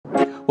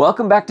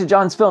Welcome back to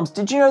John's Films.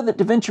 Did you know that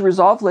Davinci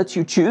Resolve lets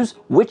you choose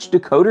which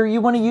decoder you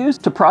want to use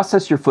to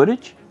process your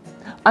footage?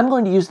 I'm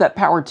going to use that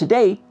power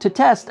today to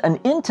test an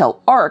Intel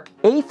ARC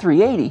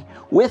A380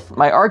 with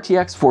my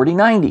RTX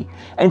 4090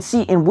 and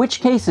see in which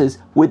cases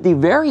would the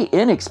very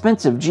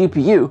inexpensive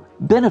GPU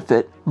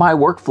benefit my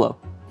workflow.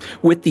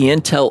 With the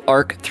Intel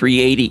ARC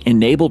A380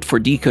 enabled for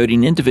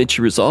decoding in Davinci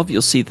Resolve,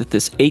 you'll see that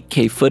this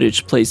 8K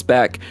footage plays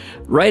back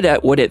right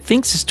at what it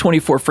thinks is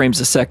 24 frames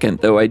a second,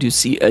 though I do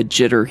see a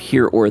jitter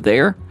here or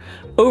there.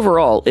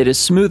 Overall, it is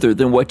smoother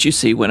than what you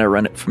see when I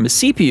run it from a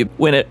CPU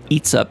when it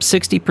eats up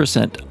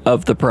 60%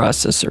 of the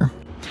processor.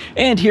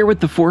 And here with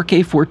the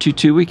 4K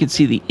 422, we can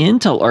see the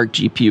Intel ARC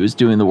GPU is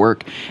doing the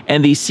work,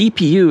 and the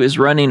CPU is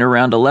running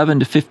around 11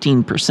 to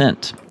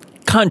 15%.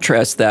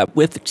 Contrast that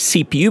with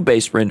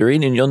CPU-based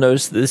rendering, and you'll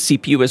notice that the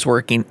CPU is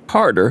working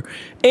harder,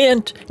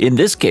 and in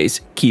this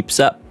case, keeps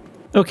up.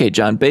 Okay,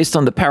 John, based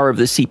on the power of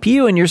the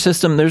CPU in your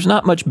system, there's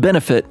not much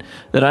benefit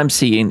that I'm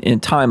seeing in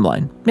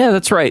timeline. Yeah,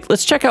 that's right.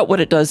 Let's check out what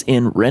it does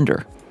in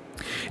render.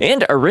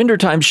 And our render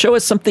times show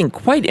us something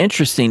quite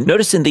interesting.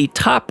 Notice in the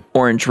top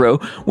orange row,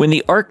 when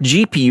the ARC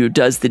GPU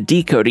does the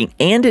decoding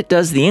and it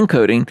does the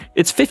encoding,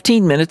 it's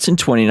 15 minutes and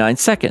 29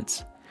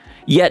 seconds.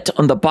 Yet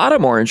on the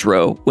bottom orange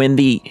row, when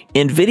the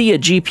Nvidia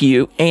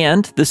GPU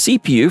and the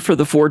CPU for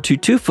the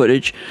 422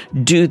 footage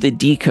do the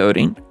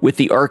decoding, with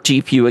the ARC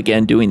GPU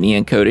again doing the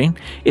encoding,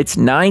 it's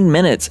 9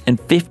 minutes and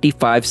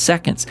 55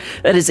 seconds.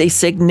 That is a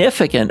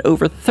significant,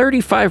 over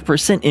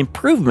 35%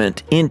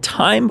 improvement in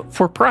time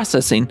for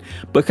processing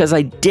because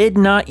I did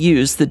not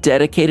use the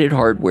dedicated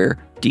hardware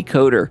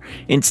decoder.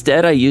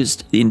 Instead, I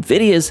used the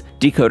Nvidia's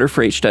decoder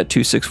for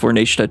H.264 and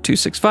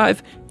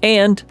H.265,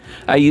 and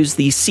I used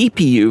the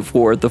CPU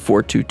for the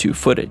 422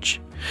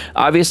 footage.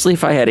 Obviously,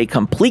 if I had a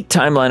complete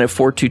timeline of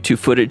 422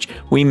 footage,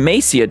 we may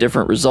see a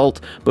different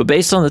result, but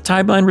based on the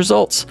timeline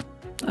results,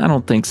 I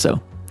don't think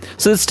so.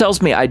 So this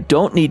tells me I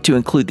don't need to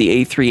include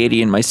the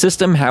A380 in my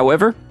system.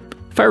 However,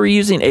 if I were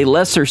using a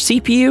lesser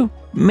CPU,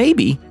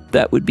 maybe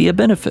that would be a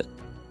benefit.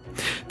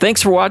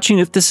 Thanks for watching.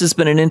 If this has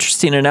been an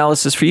interesting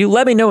analysis for you,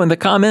 let me know in the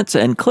comments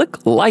and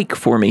click like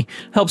for me.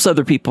 Helps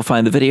other people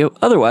find the video.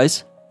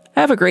 Otherwise,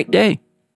 have a great day.